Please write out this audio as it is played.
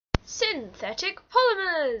Synthetic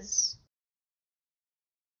polymers.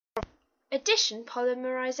 Addition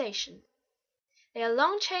polymerization. They are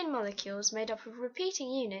long-chain molecules made up of repeating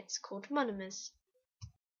units called monomers.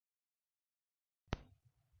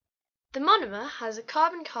 The monomer has a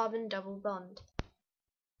carbon-carbon double bond.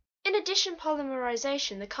 In addition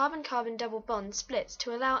polymerization, the carbon-carbon double bond splits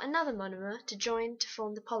to allow another monomer to join to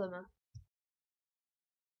form the polymer.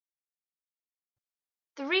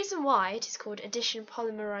 The reason why it is called addition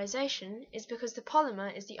polymerization is because the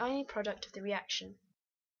polymer is the only product of the reaction.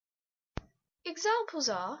 Examples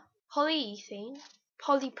are polyethene,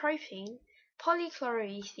 polypropene,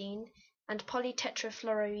 polychloroethene, and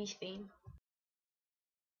polytetrafluoroethene.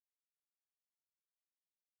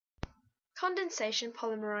 Condensation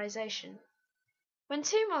polymerization. When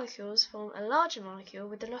two molecules form a larger molecule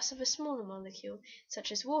with the loss of a smaller molecule,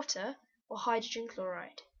 such as water or hydrogen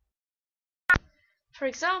chloride. For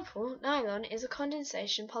example, nylon is a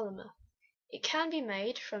condensation polymer. It can be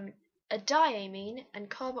made from a diamine and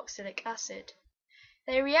carboxylic acid.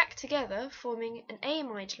 They react together, forming an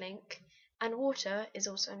amide link, and water is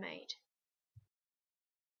also made.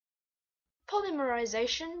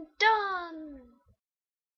 Polymerization done!